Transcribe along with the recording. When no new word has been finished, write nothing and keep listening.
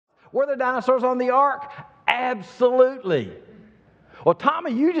Were there dinosaurs on the ark? Absolutely. Well,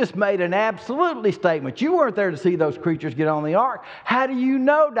 Tommy, you just made an absolutely statement. You weren't there to see those creatures get on the ark. How do you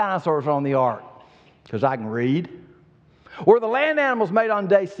know dinosaurs are on the ark? Because I can read. Were the land animals made on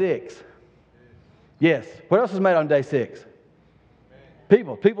day 6? Yes. What else was made on day 6?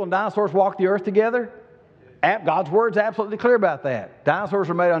 People. People and dinosaurs walked the earth together? God's word's absolutely clear about that. Dinosaurs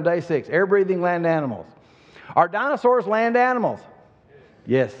were made on day 6. Air-breathing land animals. Are dinosaurs land animals?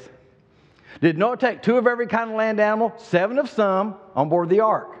 Yes. Did Noah take 2 of every kind of land animal, 7 of some, on board the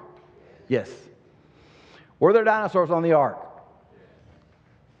ark? Yes. Were there dinosaurs on the ark?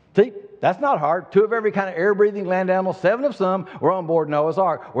 See, that's not hard. 2 of every kind of air-breathing land animal, 7 of some, were on board Noah's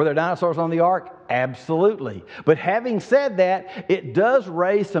ark. Were there dinosaurs on the ark? Absolutely. But having said that, it does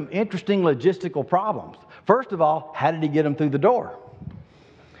raise some interesting logistical problems. First of all, how did he get them through the door?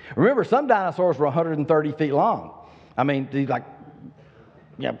 Remember, some dinosaurs were 130 feet long. I mean,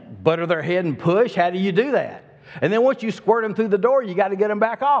 butter their head and push. How do you do that? And then once you squirt them through the door, you got to get them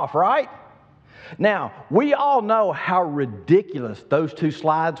back off, right? Now, we all know how ridiculous those 2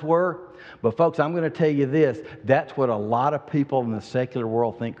 slides were. But folks, I'm going to tell you this. That's what a lot of people in the secular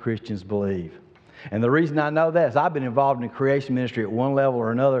world think Christians believe. And the reason I know that is I've been involved in creation ministry at one level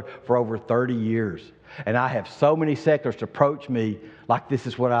or another for over 30 years. And I have so many secularists approach me like this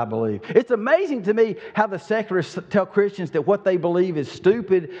is what I believe. It's amazing to me how the secularists tell Christians that what they believe is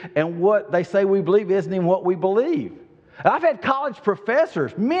stupid and what they say we believe isn't even what we believe. And I've had college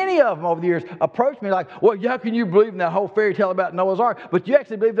professors, many of them over the years, approach me like, well, how can you believe in that whole fairy tale about Noah's Ark, but you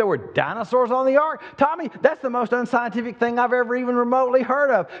actually believe there were dinosaurs on the ark? Tommy, that's the most unscientific thing I've ever even remotely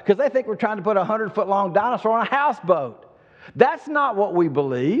heard of, because they think we're trying to put a 100-foot-long dinosaur on a houseboat. That's not what we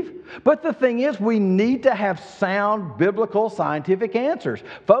believe. But the thing is, we need to have sound biblical scientific answers.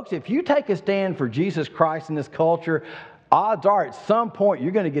 Folks, if you take a stand for Jesus Christ in this culture, odds are at some point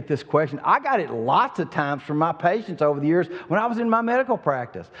you're going to get this question. I got it lots of times from my patients over the years when I was in my medical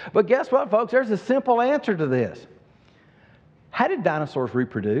practice. But guess what, folks? There's a simple answer to this. How did dinosaurs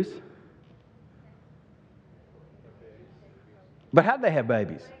reproduce? But how did they have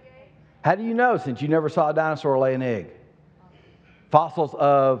babies? How do you know, since you never saw a dinosaur lay an egg? Fossils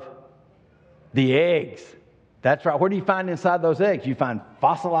of the eggs. That's right. What do you find inside those eggs? You find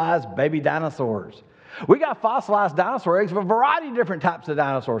fossilized baby dinosaurs. We got fossilized dinosaur eggs of a variety of different types of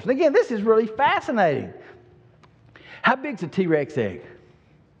dinosaurs. And again, this is really fascinating. How big's a T-Rex egg?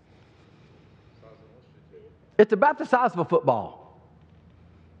 It's about the size of a football.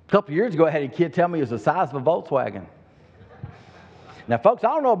 A couple of years ago, I had a kid tell me it was the size of a Volkswagen. Now, folks, I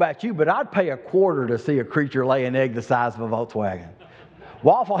don't know about you, but I'd pay $0.25 to see a creature lay an egg the size of a Volkswagen.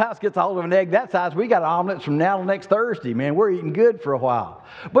 Waffle House gets a hold of an egg that size, we got omelets from now to next Thursday, man. We're eating good for a while.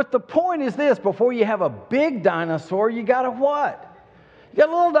 But the point is this, before you have a big dinosaur, you got a what? You got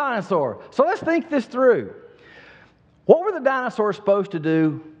a little dinosaur. So let's think this through. What were the dinosaurs supposed to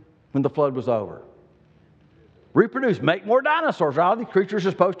do when the flood was over? Reproduce, make more dinosaurs. All these creatures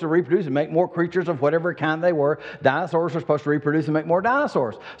are supposed to reproduce and make more creatures of whatever kind they were. Dinosaurs are supposed to reproduce and make more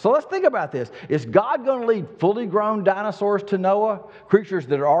dinosaurs. So let's think about this. Is God going to lead fully grown dinosaurs to Noah? Creatures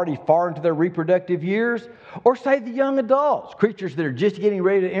that are already far into their reproductive years? Or say the young adults, creatures that are just getting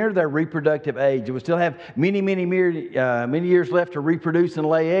ready to enter their reproductive age and would still have many years left to reproduce and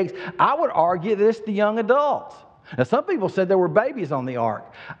lay eggs? I would argue that it's the young adults. Now, some people said there were babies on the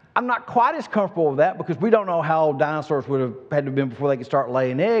ark. I'm not quite as comfortable with that because we don't know how old dinosaurs would have had to have been before they could start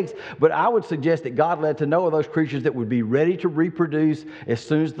laying eggs. But I would suggest that God led to Noah those creatures that would be ready to reproduce as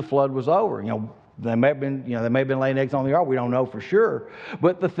soon as the flood was over. They may have been laying eggs on the ark. We don't know for sure.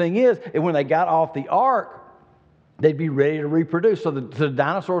 But the thing is, when they got off the ark, they'd be ready to reproduce. So the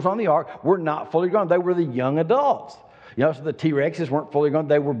dinosaurs on the ark were not fully grown. They were the young adults. So the T-Rexes weren't fully grown.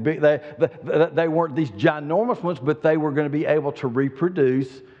 They were big. They weren't these ginormous ones, but they were going to be able to reproduce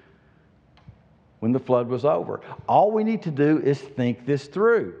when the flood was over. All we need to do is think this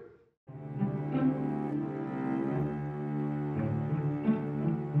through.